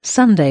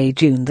Sunday,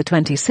 June the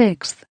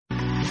 26th.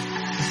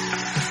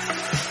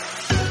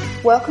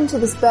 Welcome to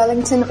this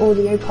Burlington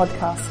audio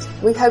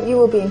podcast. We hope you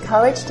will be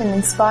encouraged and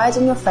inspired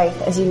in your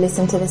faith as you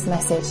listen to this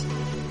message.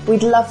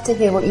 We'd love to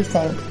hear what you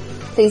think.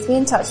 Please be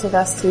in touch with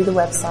us through the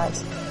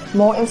website.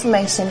 More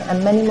information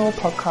and many more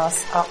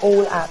podcasts are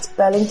all at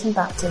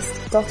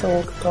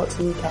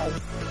burlingtonbaptist.org.uk.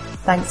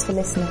 Thanks for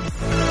listening.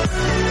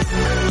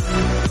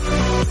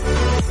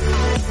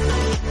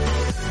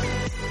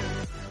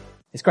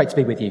 It's great to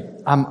be with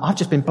you. I've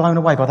just been blown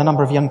away by the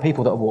number of young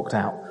people that have walked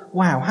out.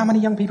 Wow, how many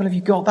young people have you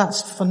got?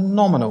 That's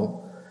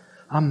phenomenal.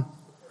 I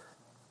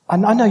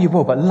know you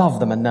will, but love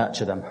them and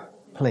nurture them,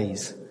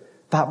 please.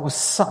 That was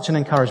such an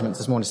encouragement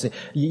this morning to see.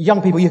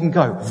 Young people, you can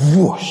go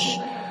whoosh.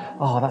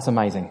 Oh, that's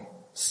amazing.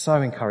 So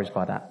encouraged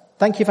by that.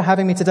 Thank you for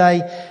having me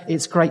today.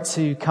 It's great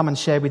to come and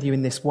share with you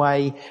in this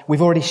way.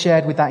 We've already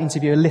shared with that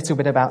interview a little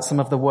bit about some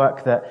of the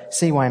work that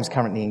CYM is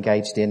currently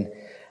engaged in.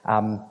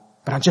 But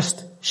I'll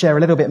just share a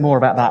little bit more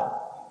about that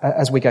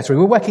as we go through.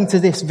 We're working to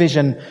this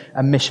vision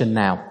and mission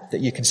now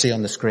that you can see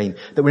on the screen,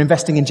 that we're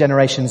investing in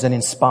generations and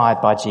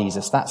inspired by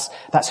Jesus. That's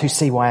who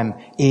CYM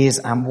is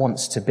and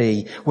wants to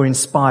be. We're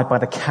inspired by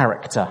the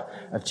character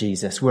of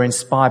Jesus. We're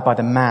inspired by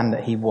the man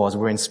that he was.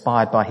 We're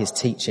inspired by his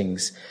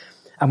teachings.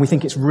 And we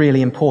think it's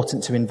really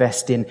important to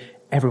invest in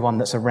everyone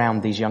that's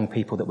around these young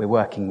people that we're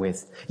working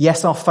with.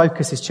 Yes, our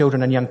focus is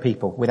children and young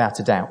people, without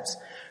a doubt.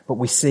 But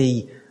we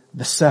see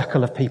the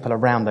circle of people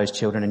around those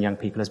children and young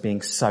people as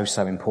being so,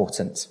 so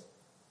important.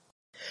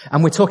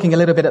 And we're talking a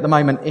little bit at the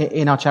moment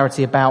in our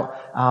charity about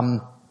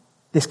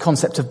this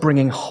concept of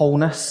bringing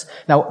wholeness.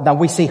 Now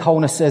we see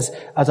wholeness as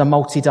a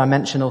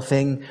multi-dimensional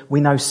thing. We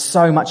know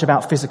so much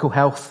about physical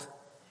health.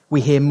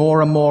 We hear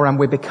more and more, and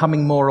we're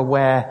becoming more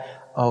aware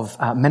of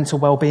mental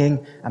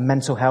well-being and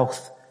mental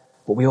health.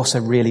 But we also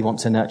really want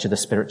to nurture the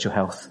spiritual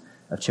health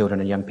of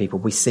children and young people.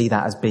 We see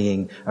that as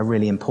being a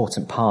really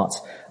important part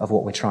of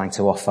what we're trying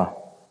to offer.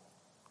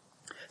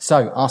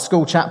 So, our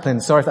school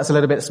chaplains, sorry if that's a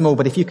little bit small,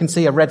 but if you can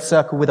see a red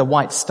circle with a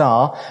white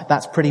star,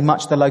 that's pretty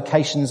much the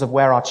locations of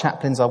where our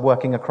chaplains are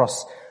working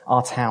across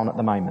our town at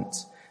the moment.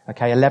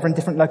 Okay, 11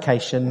 different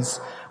locations,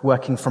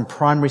 working from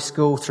primary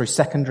school through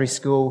secondary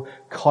school,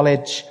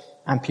 college,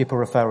 and pupil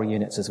referral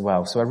units as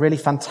well. So a really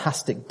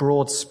fantastic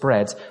broad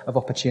spread of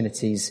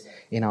opportunities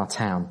in our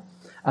town.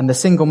 And the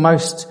single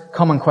most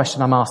common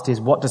question I'm asked is,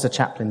 what does a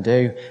chaplain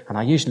do? And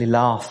I usually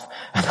laugh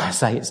and I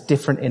say it's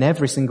different in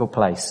every single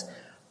place.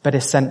 But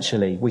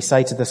essentially, we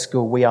say to the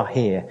school, we are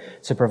here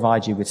to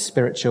provide you with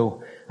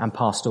spiritual and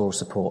pastoral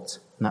support.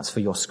 And that's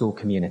for your school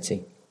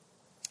community.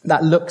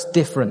 That looks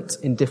different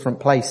in different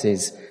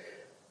places.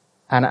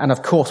 And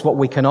of course, what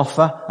we can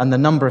offer and the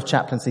number of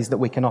chaplaincies that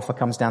we can offer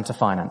comes down to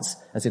finance,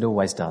 as it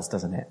always does,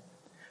 doesn't it?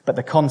 But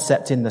the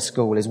concept in the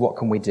school is, what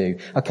can we do?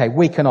 Okay,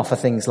 we can offer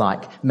things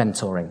like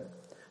mentoring,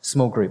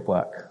 small group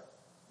work,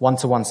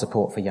 one-to-one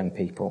support for young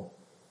people,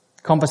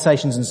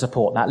 conversations and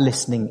support, that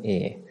listening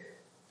ear.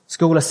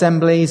 School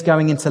assemblies,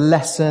 going into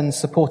lessons,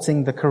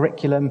 supporting the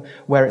curriculum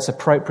where it's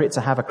appropriate to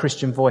have a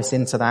Christian voice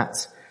into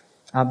that.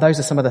 Those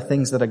are some of the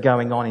things that are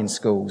going on in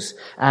schools.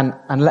 And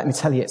let me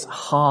tell you, it's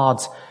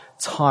hard,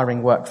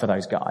 tiring work for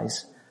those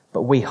guys.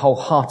 But we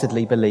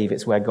wholeheartedly believe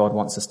it's where God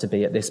wants us to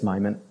be at this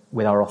moment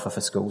with our offer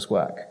for schools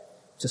work.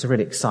 It's just a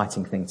really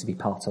exciting thing to be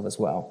part of as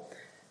well.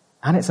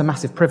 And it's a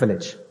massive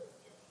privilege.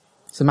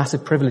 It's a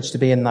massive privilege to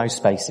be in those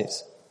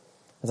spaces.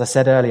 As I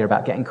said earlier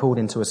about getting called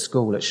into a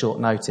school at short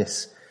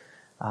notice,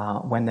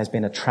 when there's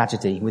been a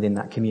tragedy within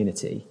that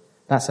community,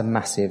 that's a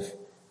massive,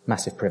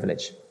 massive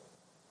privilege.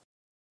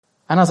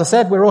 And as I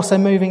said, we're also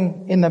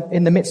moving in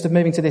the midst of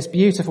moving to this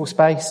beautiful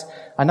space.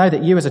 I know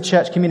that you as a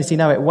church community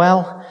know it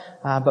well,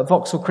 but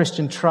Vauxhall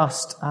Christian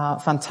Trust,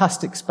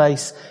 fantastic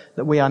space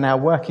that we are now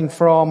working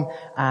from.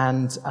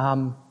 And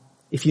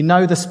if you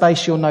know the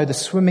space, you'll know the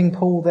swimming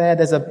pool there.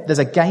 There's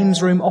a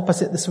games room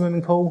opposite the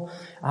swimming pool.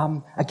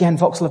 Again,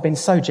 Vauxhall have been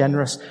so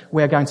generous.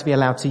 We are going to be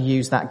allowed to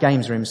use that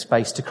games room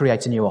space to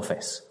create a new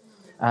office.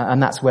 And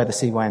that's where the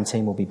CYM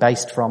team will be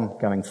based from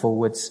going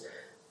forwards.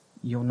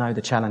 You'll know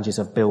the challenges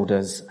of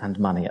builders and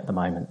money at the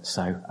moment.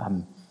 So,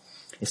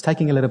 it's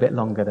taking a little bit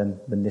longer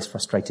than this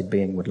frustrated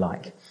being would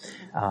like.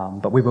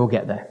 But we will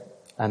get there.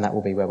 And that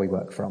will be where we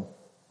work from.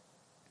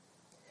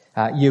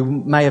 You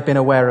may have been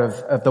aware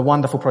of the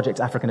wonderful project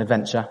African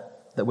Adventure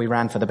that we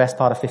ran for the best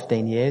part of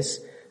 15 years.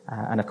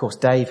 And of course,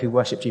 Dave, who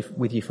worshipped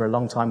with you for a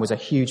long time, was a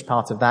huge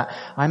part of that.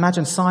 I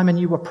imagine, Simon,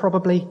 you were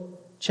probably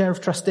chair of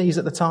trustees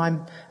at the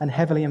time and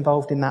heavily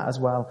involved in that as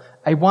well.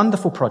 A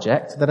wonderful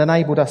project that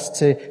enabled us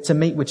to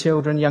meet with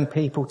children, young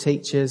people,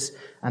 teachers,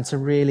 and to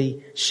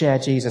really share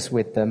Jesus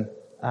with them.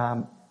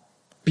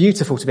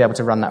 Beautiful to be able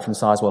to run that from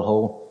Sizewell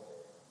Hall.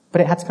 But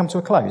it had to come to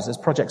a close, as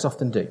projects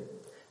often do.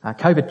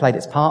 COVID played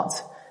its part.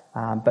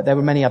 But there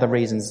were many other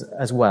reasons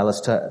as well as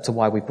to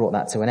why we brought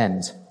that to an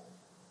end.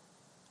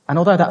 And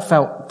although that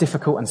felt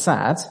difficult and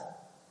sad,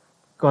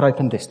 God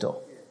opened this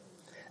door.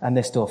 And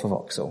this door for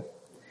Vauxhall.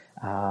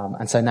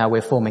 And so now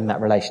we're forming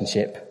that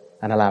relationship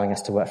and allowing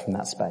us to work from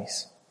that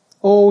space.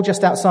 All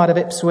just outside of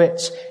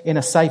Ipswich, in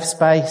a safe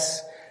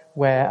space,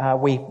 where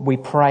we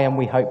pray and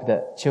we hope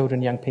that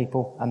children, young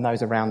people and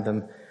those around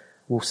them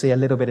will see a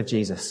little bit of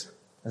Jesus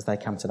as they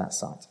come to that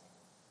site.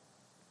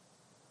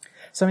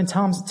 So in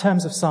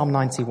terms of Psalm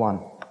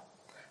 91,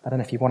 I don't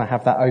know if you want to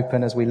have that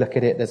open as we look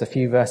at it. There's a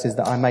few verses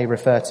that I may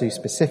refer to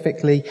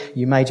specifically.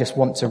 You may just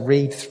want to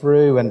read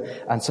through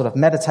and sort of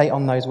meditate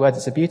on those words.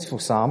 It's a beautiful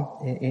psalm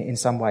in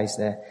some ways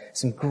there.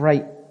 Some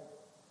great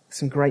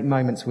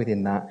moments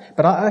within that.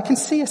 But I can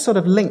see a sort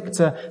of link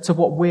to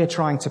what we're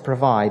trying to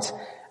provide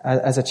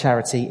as a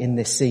charity in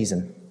this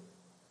season.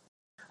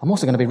 I'm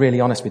also going to be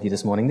really honest with you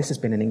this morning. This has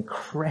been an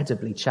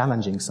incredibly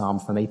challenging psalm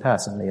for me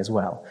personally as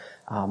well.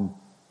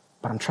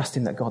 But I'm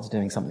trusting that God's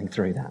doing something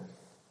through that.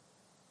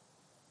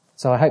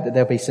 So I hope that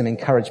there'll be some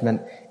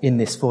encouragement in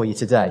this for you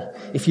today.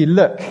 If you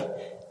look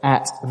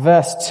at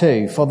verse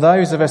 2, for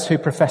those of us who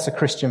profess a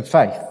Christian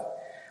faith,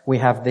 we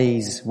have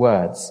these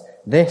words.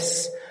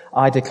 This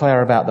I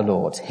declare about the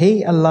Lord.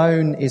 He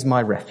alone is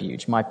my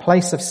refuge, my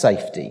place of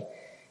safety.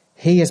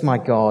 He is my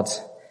God,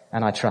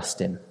 and I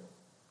trust him.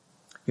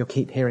 You'll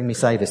keep hearing me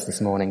say this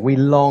morning. We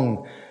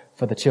long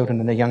for the children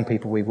and the young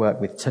people we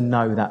work with to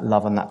know that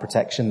love and that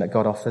protection that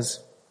God offers.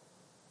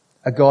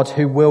 A God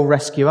who will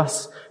rescue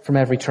us from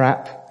every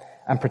trap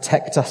and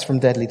protect us from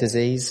deadly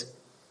disease.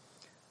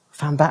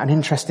 Found that an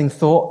interesting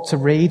thought to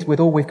read with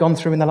all we've gone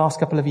through in the last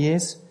couple of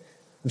years.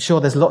 I'm sure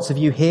there's lots of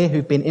you here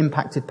who've been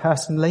impacted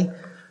personally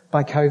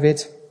by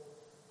COVID.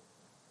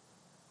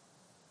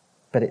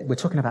 But we're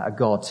talking about a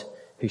God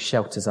who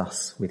shelters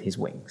us with his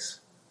wings.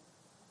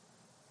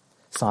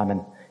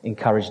 Simon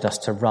encouraged us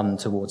to run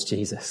towards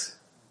Jesus.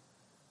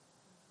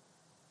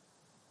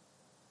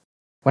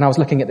 When I was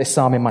looking at this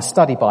psalm in my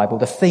study Bible,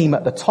 the theme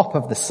at the top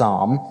of the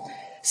psalm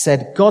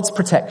said God's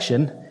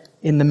protection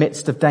in the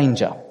midst of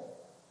danger.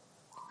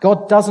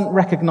 God doesn't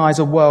recognize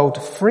a world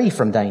free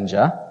from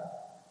danger,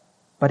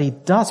 but he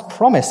does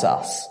promise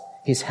us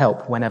his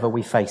help whenever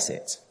we face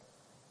it.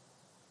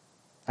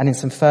 And in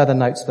some further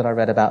notes that I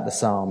read about the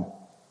psalm,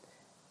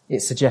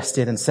 it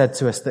suggested and said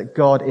to us that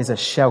God is a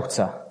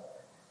shelter,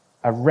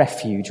 a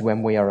refuge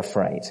when we are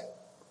afraid.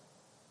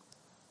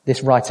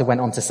 This writer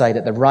went on to say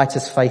that the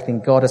writer's faith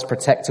in God as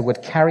protector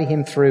would carry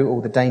him through all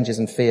the dangers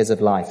and fears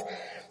of life.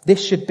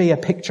 This should be a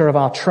picture of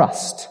our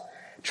trust,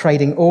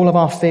 trading all of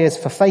our fears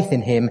for faith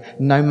in him,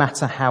 no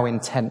matter how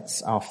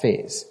intense our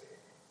fears.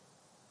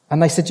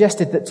 And they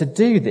suggested that to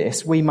do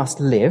this, we must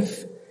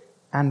live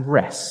and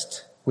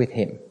rest with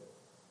him.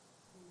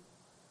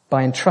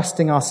 By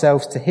entrusting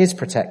ourselves to his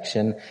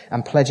protection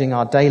and pledging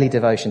our daily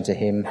devotion to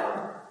him,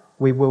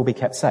 we will be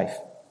kept safe.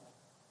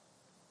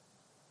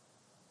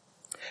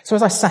 So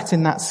as I sat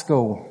in that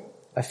school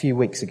a few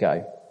weeks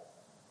ago,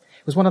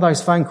 it was one of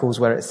those phone calls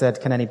where it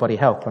said, can anybody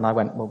help? And I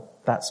went, well,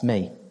 that's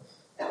me.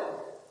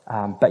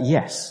 But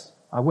yes,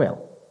 I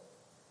will.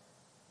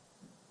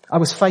 I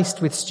was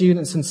faced with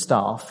students and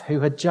staff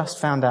who had just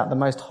found out the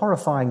most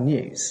horrifying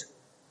news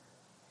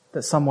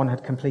that someone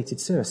had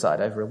completed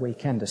suicide over a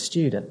weekend, a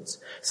student.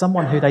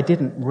 Someone who they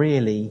didn't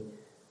really,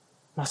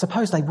 I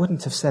suppose they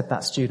wouldn't have said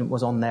that student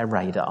was on their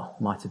radar,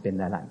 might have been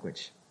their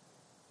language.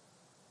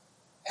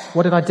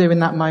 What did I do in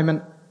that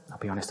moment? I'll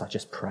be honest, I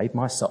just prayed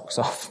my socks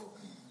off.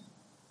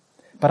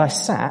 But I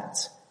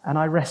sat and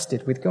I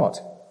rested with God.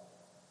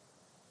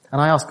 And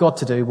I asked God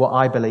to do what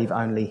I believe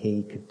only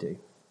he could do.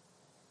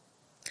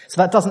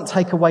 So that doesn't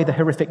take away the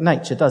horrific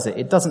nature, does it?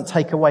 It doesn't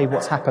take away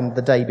what's happened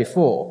the day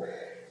before.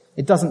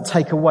 It doesn't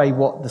take away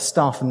what the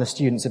staff and the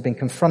students have been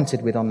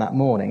confronted with on that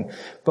morning.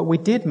 But we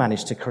did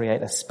manage to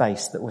create a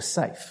space that was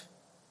safe.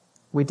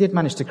 We did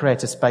manage to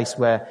create a space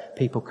where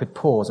people could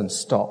pause and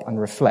stop and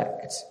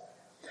reflect.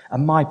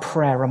 And my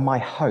prayer and my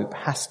hope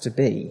has to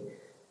be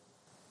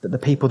that the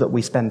people that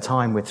we spend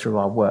time with through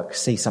our work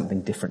see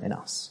something different in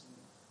us.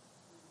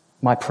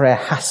 My prayer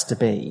has to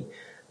be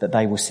that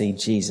they will see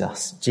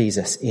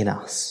Jesus in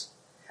us,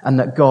 and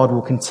that God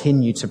will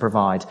continue to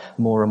provide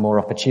more and more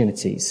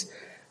opportunities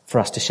for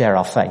us to share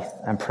our faith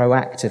and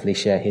proactively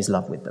share his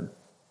love with them.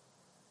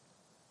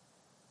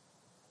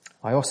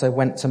 I also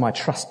went to my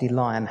trusty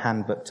Lion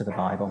handbook to the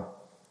Bible.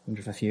 I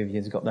wonder if a few of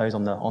you have got those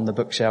on the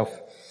bookshelf.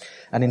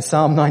 And in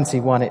Psalm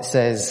 91 it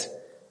says,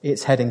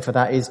 its heading for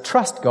that is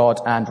trust God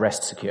and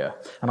rest secure.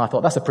 And I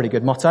thought that's a pretty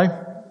good motto.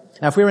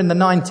 Now if we were in the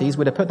 90s,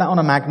 we'd have put that on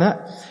a magnet,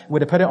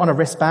 we'd have put it on a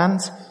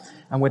wristband,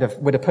 and we'd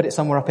have put it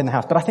somewhere up in the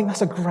house. But I think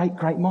that's a great,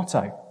 great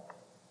motto.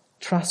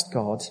 Trust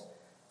God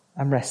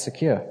and rest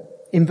secure.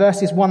 In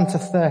verses 1 to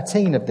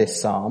 13 of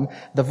this psalm,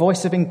 the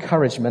voice of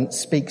encouragement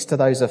speaks to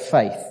those of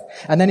faith.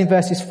 And then in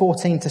verses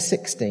 14 to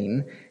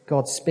 16,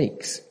 God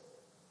speaks.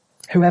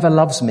 Whoever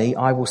loves me,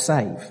 I will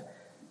save.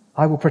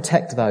 I will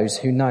protect those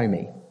who know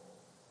me.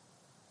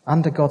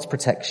 Under God's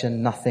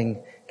protection,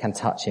 nothing can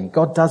touch him.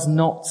 God does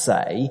not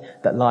say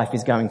that life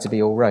is going to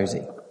be all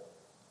rosy,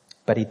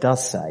 but he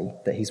does say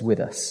that he's with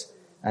us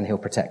and he'll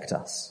protect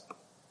us.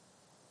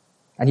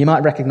 And you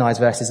might recognize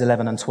verses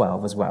 11 and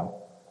 12 as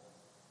well.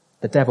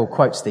 The devil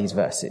quotes these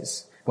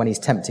verses when he's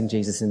tempting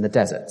Jesus in the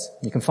desert.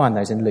 You can find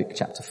those in Luke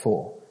chapter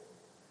 4.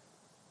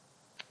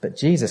 But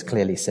Jesus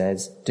clearly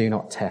says, do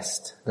not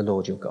test the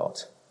Lord your God.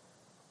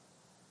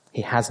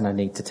 He has no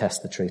need to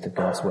test the truth of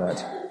God's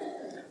word.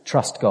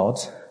 Trust God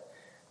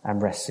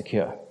and rest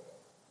secure.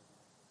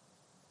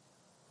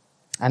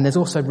 And there's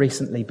also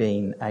recently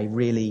been a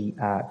really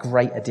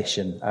great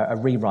edition, a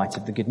rewrite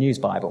of the Good News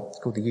Bible. It's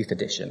called the Youth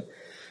Edition.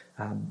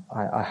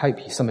 I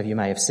hope some of you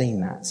may have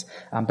seen that.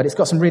 But it's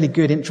got some really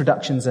good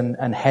introductions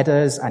and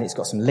headers, and it's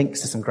got some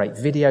links to some great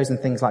videos and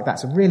things like that.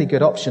 It's a really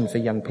good option for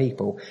young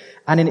people.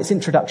 And in its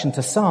introduction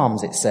to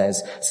Psalms, it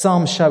says,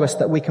 Psalms show us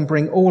that we can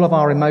bring all of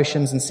our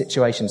emotions and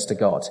situations to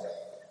God.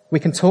 We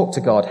can talk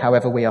to God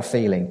however we are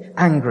feeling,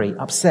 angry,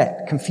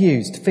 upset,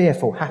 confused,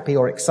 fearful, happy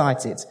or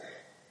excited.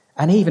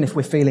 And even if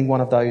we're feeling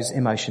one of those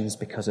emotions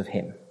because of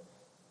him.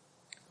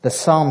 The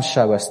Psalms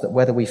show us that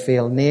whether we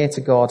feel near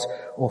to God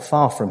or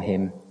far from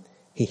him,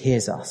 he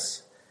hears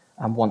us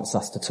and wants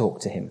us to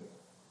talk to him.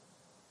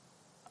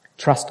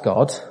 Trust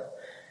God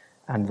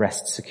and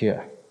rest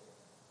secure.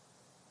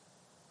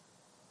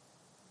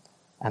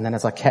 And then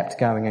as I kept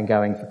going and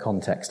going for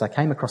context, I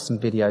came across some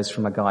videos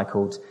from a guy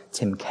called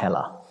Tim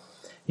Keller.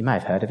 You may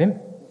have heard of him.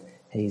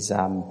 He's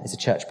a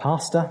church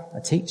pastor,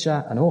 a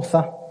teacher, an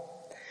author.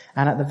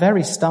 And at the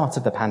very start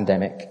of the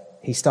pandemic,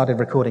 he started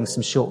recording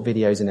some short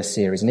videos in a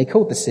series. And he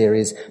called the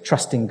series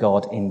Trusting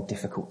God in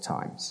Difficult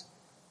Times.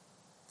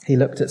 He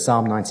looked at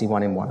Psalm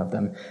 91 in one of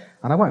them.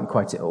 And I won't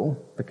quote it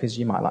all because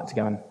you might like to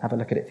go and have a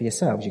look at it for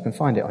yourselves. You can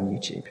find it on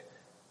YouTube.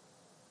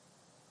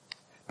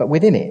 But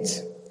within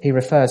it, he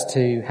refers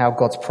to how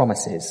God's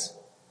promises,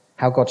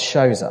 how God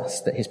shows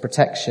us that his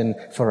protection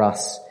for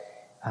us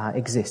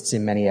exists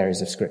in many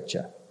areas of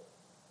Scripture.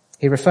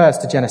 He refers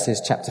to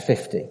Genesis chapter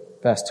 50,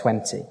 verse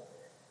 20,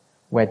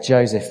 where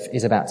Joseph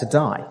is about to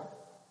die.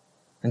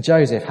 And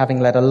Joseph, having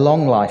led a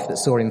long life that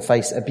saw him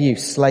face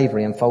abuse,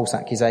 slavery and false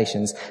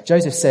accusations,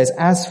 Joseph says,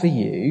 as for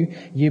you,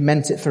 you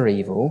meant it for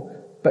evil,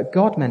 but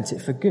God meant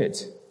it for good.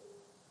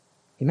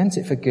 He meant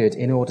it for good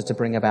in order to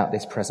bring about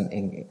this present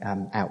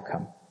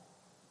outcome,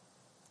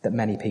 that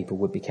many people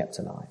would be kept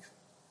alive.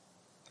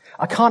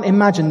 I can't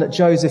imagine that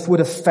Joseph would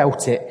have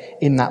felt it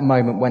in that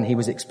moment when he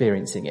was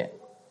experiencing it.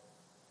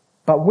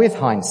 But with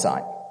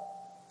hindsight,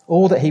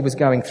 all that he was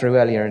going through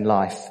earlier in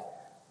life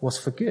was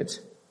for good.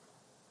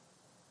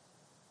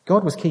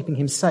 God was keeping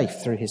him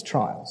safe through his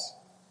trials.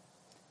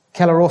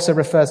 Keller also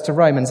refers to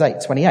Romans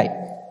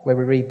 8:28, where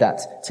we read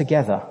that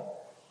together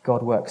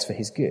God works for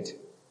his good,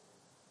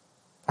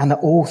 and that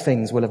all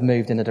things will have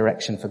moved in a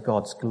direction for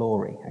God's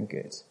glory and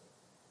good.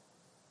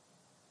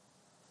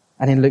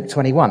 And in Luke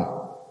 21,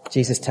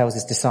 Jesus tells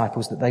his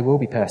disciples that they will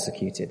be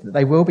persecuted, that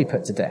they will be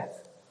put to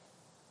death.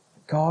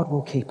 God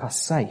will keep us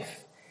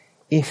safe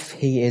if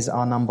he is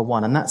our number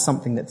one. And that's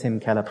something that Tim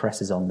Keller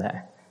presses on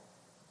there.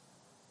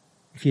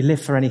 If you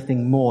live for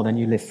anything more than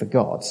you live for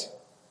God,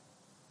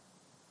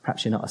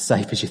 perhaps you're not as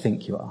safe as you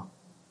think you are.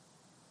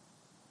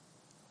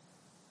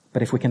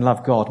 But if we can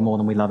love God more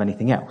than we love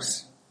anything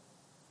else,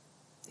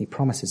 he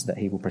promises that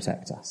he will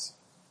protect us.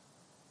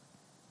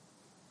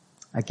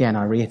 Again,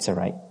 I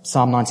reiterate,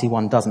 Psalm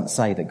 91 doesn't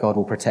say that God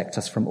will protect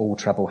us from all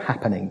trouble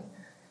happening,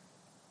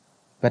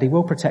 but he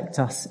will protect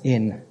us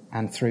in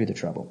and through the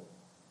trouble.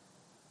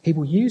 He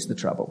will use the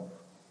trouble,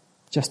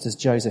 just as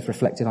Joseph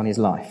reflected on his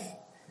life,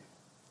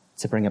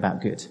 to bring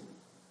about good.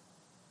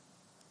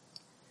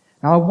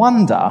 Now, I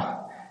wonder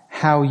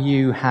how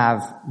you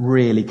have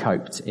really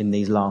coped in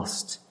these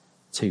last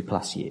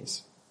 2+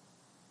 years.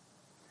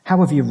 How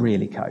have you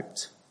really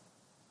coped?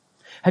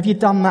 Have you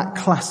done that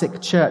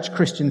classic church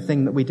Christian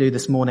thing that we do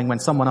this morning when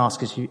someone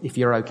asks you if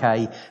you're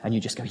okay and you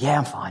just go, yeah,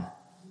 I'm fine?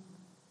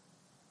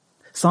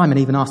 Simon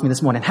even asked me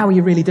this morning, how are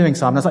you really doing,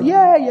 Simon? I was like,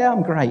 yeah,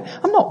 I'm great.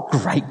 I'm not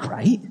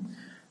great.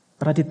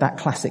 But I did that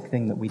classic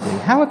thing that we do.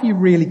 How have you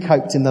really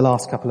coped in the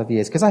last couple of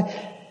years? Because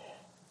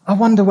I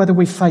wonder whether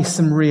we've faced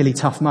some really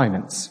tough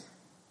moments.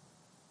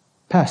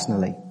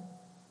 Personally.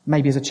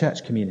 Maybe as a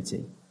church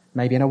community.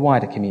 Maybe in a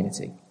wider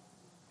community.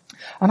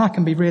 And I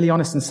can be really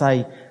honest and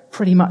say,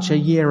 pretty much a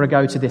year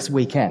ago to this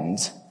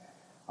weekend,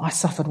 I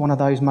suffered one of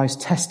those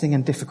most testing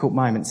and difficult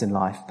moments in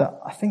life that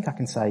I think I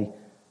can say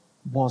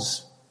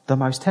was the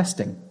most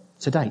testing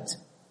to date.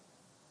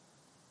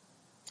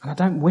 And I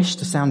don't wish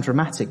to sound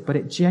dramatic, but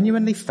it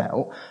genuinely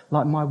felt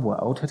like my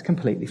world had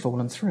completely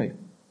fallen through.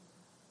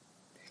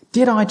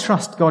 Did I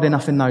trust God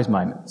enough in those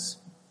moments?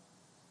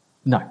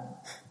 No.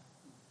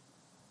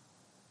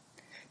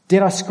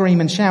 Did I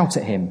scream and shout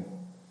at him,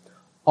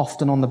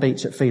 often on the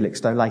beach at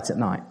Felixstowe late at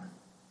night?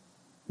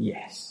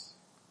 Yes,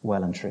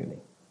 well and truly.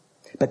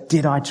 But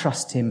did I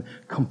trust him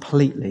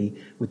completely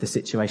with the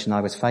situation I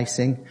was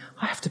facing?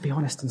 I have to be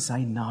honest and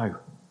say no.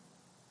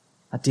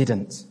 I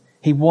didn't.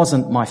 He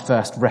wasn't my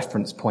first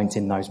reference point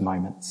in those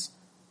moments.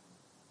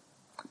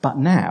 But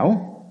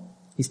now,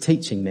 he's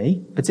teaching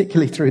me,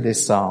 particularly through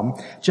this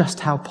psalm, just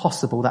how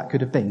possible that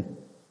could have been.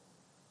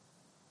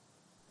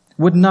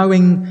 Would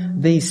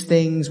knowing these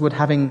things, would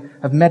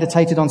have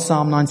meditated on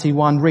Psalm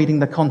 91, reading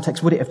the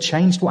context, would it have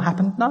changed what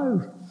happened?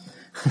 No.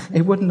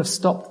 It wouldn't have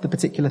stopped the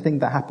particular thing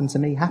that happened to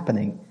me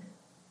happening.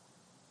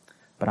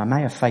 But I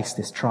may have faced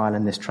this trial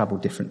and this trouble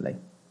differently.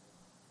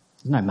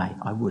 No, may,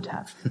 I would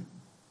have.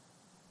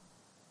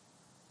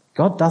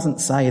 God doesn't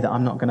say that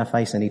I'm not going to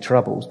face any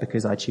troubles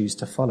because I choose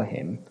to follow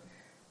him.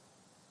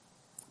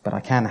 But I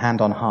can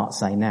hand on heart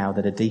say now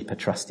that a deeper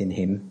trust in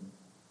him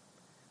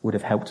would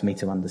have helped me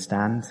to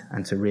understand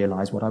and to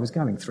realize what I was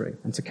going through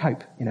and to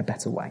cope in a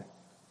better way.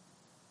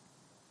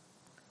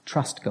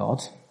 Trust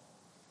God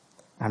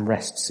and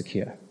rest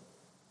secure.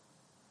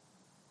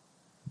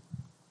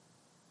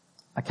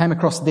 I came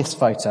across this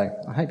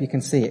photo. I hope you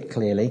can see it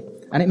clearly.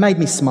 And it made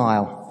me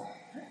smile.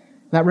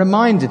 That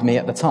reminded me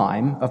at the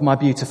time of my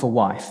beautiful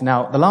wife.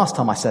 Now, the last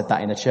time I said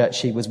that in a church,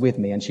 she was with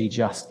me and she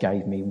just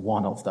gave me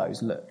one of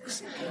those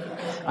looks.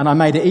 And I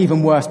made it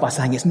even worse by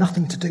saying, it's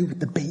nothing to do with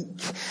the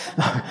beak.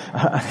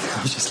 I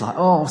was just like,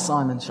 oh,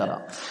 Simon, shut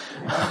up.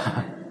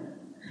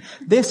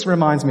 This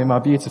reminds me of my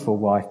beautiful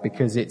wife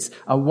because it's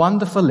a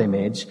wonderful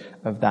image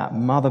of that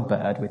mother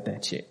bird with their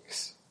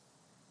chicks.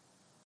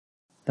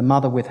 The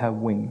mother with her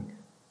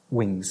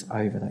wings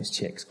over those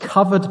chicks,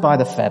 covered by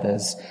the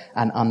feathers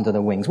and under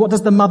the wings. What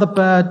does the mother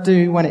bird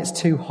do when it's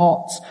too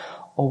hot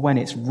or when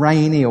it's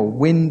rainy or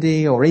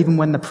windy or even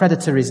when the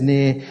predator is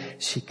near?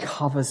 She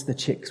covers the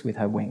chicks with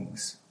her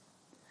wings.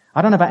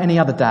 I don't know about any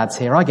other dads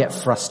here. I get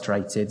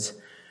frustrated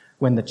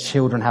when the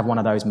children have one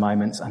of those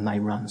moments and they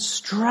run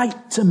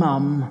straight to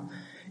mum,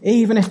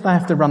 even if they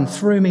have to run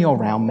through me or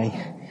round me.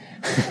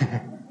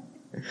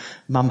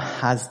 Mum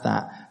has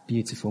that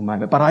beautiful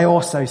moment. But I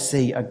also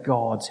see a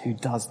God who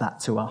does that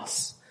to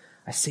us.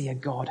 I see a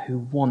God who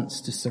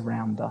wants to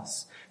surround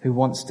us, who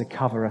wants to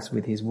cover us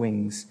with his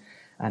wings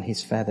and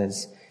his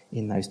feathers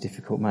in those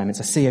difficult moments.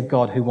 I see a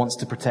God who wants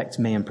to protect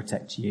me and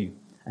protect you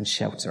and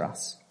shelter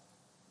us.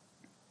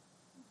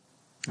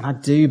 And I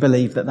do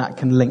believe that that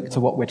can link to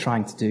what we're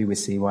trying to do with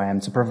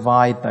CYM, to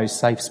provide those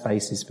safe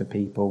spaces for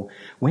people.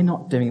 We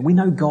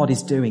know God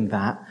is doing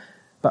that,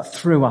 but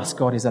through us,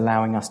 God is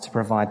allowing us to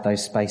provide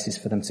those spaces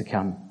for them to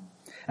come.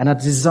 And our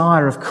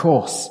desire, of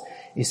course,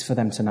 is for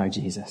them to know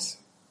Jesus.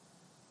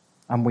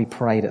 And we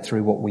pray that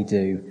through what we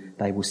do,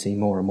 they will see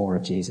more and more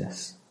of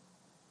Jesus.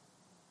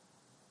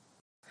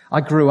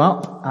 I grew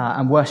up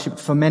and worshipped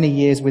for many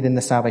years within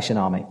the Salvation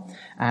Army.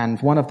 And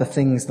one of the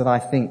things that I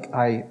think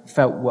I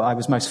felt I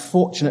was most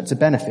fortunate to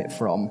benefit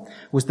from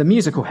was the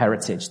musical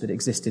heritage that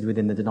existed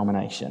within the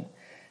denomination.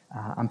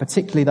 And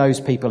particularly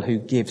those people who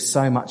give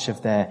so much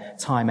of their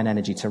time and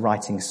energy to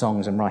writing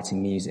songs and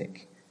writing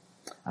music.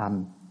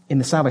 In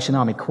the Salvation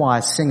Army,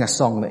 choirs sing a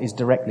song that is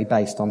directly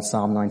based on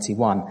Psalm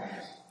 91.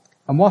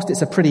 And whilst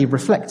it's a pretty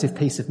reflective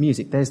piece of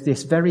music, there's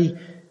this very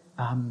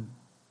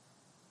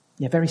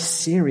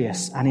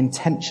serious and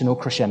intentional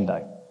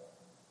crescendo.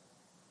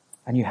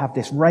 And you have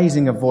this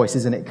raising of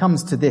voices, and it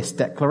comes to this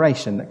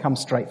declaration that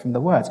comes straight from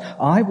the words.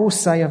 I will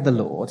say of the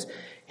Lord,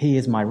 he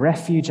is my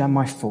refuge and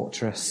my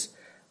fortress,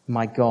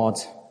 my God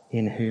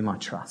in whom I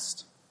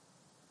trust.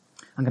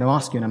 I'm going to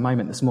ask you in a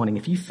moment this morning,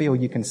 if you feel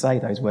you can say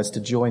those words, to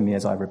join me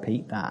as I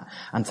repeat that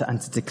and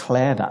to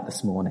declare that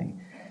this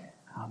morning.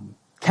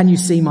 Can you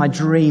see my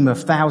dream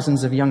of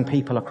thousands of young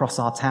people across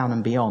our town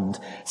and beyond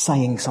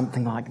saying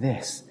something like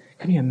this?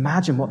 Can you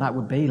imagine what that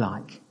would be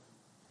like?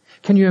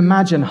 Can you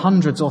imagine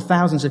hundreds or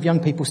thousands of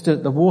young people stood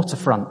at the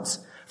waterfront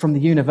from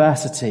the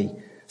university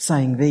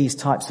saying these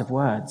types of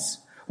words?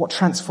 What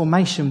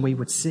transformation we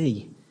would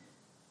see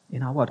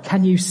in our world.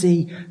 Can you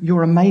see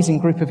your amazing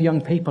group of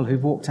young people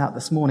who've walked out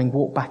this morning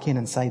walk back in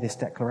and say this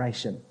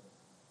declaration?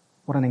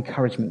 What an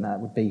encouragement that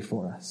would be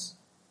for us.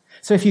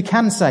 So if you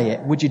can say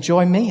it, would you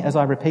join me as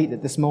I repeat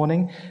it this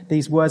morning?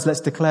 These words,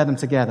 let's declare them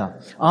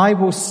together. I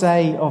will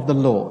say of the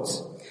Lord,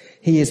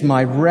 he is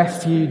my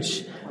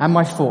refuge and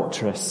my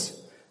fortress,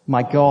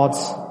 my God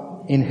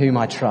in whom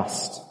I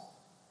trust.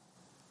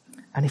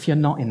 And if you're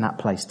not in that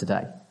place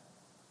today,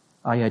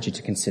 I urge you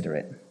to consider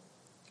it.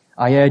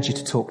 I urge you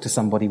to talk to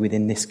somebody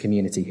within this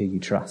community who you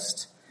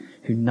trust,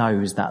 who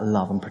knows that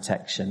love and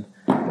protection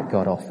that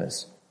God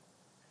offers.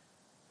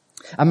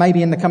 And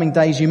maybe in the coming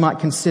days you might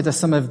consider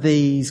some of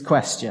these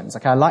questions.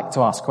 Okay, I like to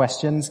ask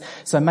questions,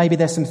 so maybe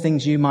there's some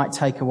things you might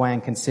take away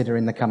and consider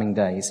in the coming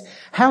days.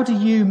 How do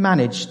you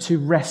manage to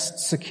rest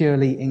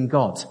securely in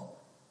God?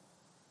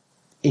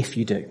 If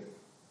you do.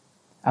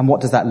 And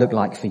what does that look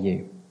like for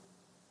you?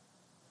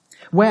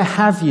 Where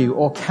have you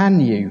or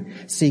can you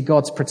see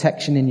God's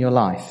protection in your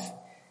life?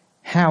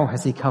 How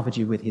has he covered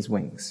you with his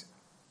wings?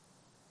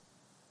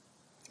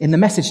 In the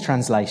Message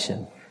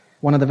translation,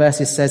 one of the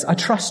verses says, I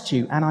trust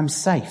you and I'm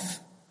safe.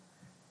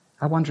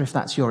 I wonder if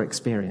that's your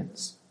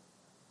experience.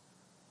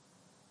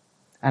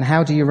 And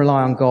how do you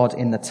rely on God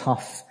in the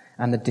tough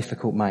and the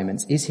difficult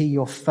moments? Is he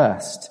your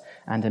first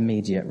and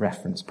immediate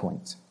reference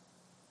point?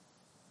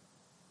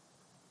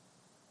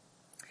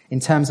 In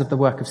terms of the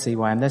work of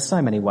CYM, there's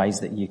so many ways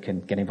that you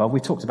can get involved.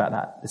 We talked about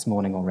that this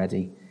morning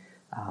already.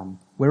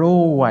 We're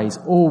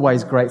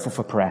always grateful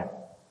for prayer.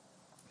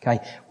 Okay,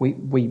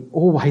 we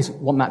always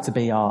want that to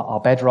be our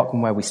bedrock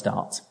and where we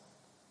start.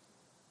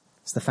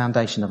 It's the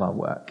foundation of our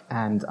work,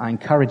 and I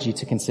encourage you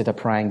to consider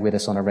praying with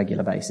us on a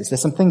regular basis.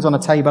 There's some things on a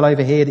table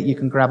over here that you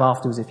can grab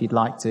afterwards if you'd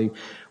like to.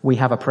 We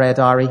have a prayer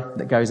diary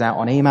that goes out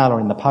on email or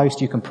in the post.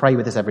 You can pray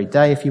with us every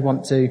day if you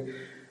want to.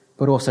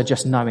 but also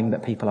just knowing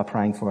that people are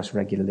praying for us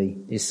regularly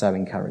is so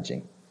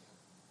encouraging.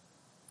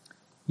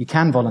 You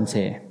can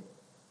volunteer.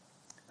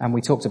 And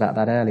we talked about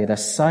that earlier.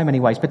 There's so many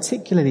ways,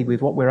 particularly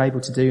with what we're able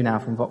to do now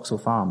from Vauxhall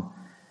Farm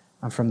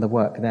and from the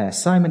work there.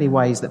 So many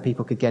ways that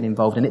people could get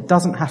involved. And it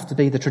doesn't have to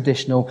be the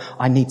traditional,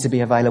 I need to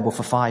be available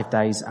for 5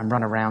 days and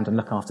run around and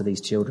look after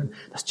these children.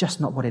 That's just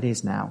not what it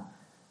is now.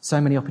 So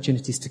many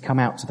opportunities to come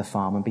out to the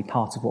farm and be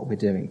part of what we're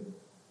doing.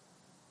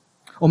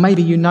 Or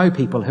maybe you know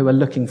people who are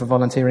looking for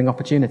volunteering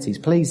opportunities.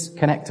 Please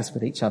connect us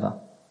with each other.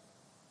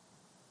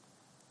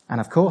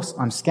 And of course,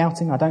 I'm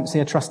scouting. I don't see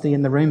a trustee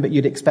in the room, but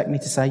you'd expect me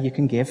to say you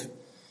can give.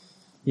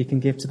 You can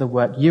give to the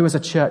work. You as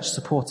a church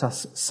support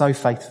us so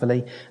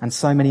faithfully, and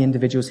so many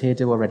individuals here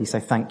do already,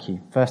 so thank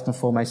you. First and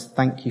foremost,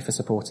 thank you for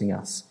supporting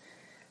us.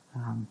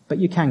 But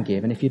you can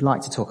give, and if you'd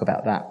like to talk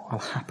about that, I'll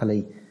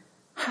happily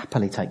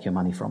take your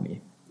money from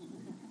you.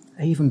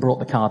 I even brought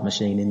the card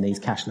machine in these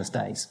cashless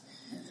days.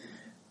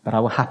 But I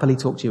will happily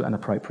talk to you at an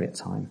appropriate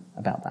time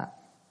about that.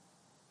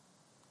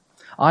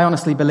 I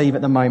honestly believe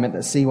at the moment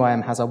that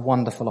CYM has a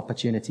wonderful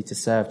opportunity to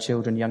serve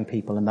children, young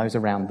people, and those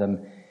around them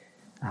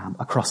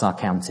across our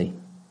county.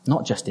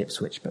 Not just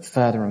Ipswich, but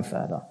further and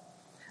further.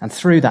 And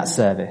through that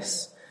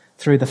service,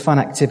 through the fun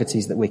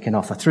activities that we can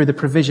offer, through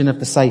the provision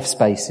of the safe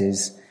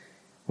spaces,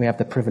 we have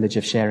the privilege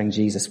of sharing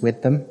Jesus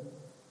with them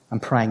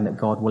and praying that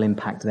God will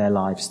impact their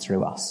lives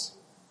through us.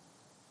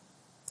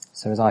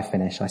 So as I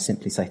finish, I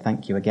simply say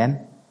thank you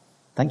again.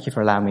 Thank you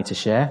for allowing me to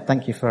share.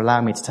 Thank you for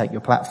allowing me to take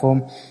your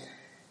platform.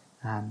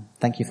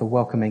 Thank you for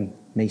welcoming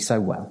me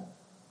so well.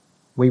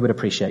 We would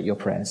appreciate your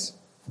prayers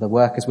for the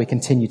work as we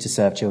continue to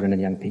serve children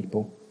and young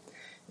people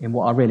in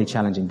what are really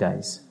challenging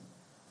days,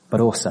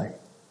 but also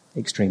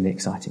extremely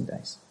exciting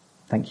days.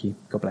 Thank you.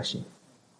 God bless you.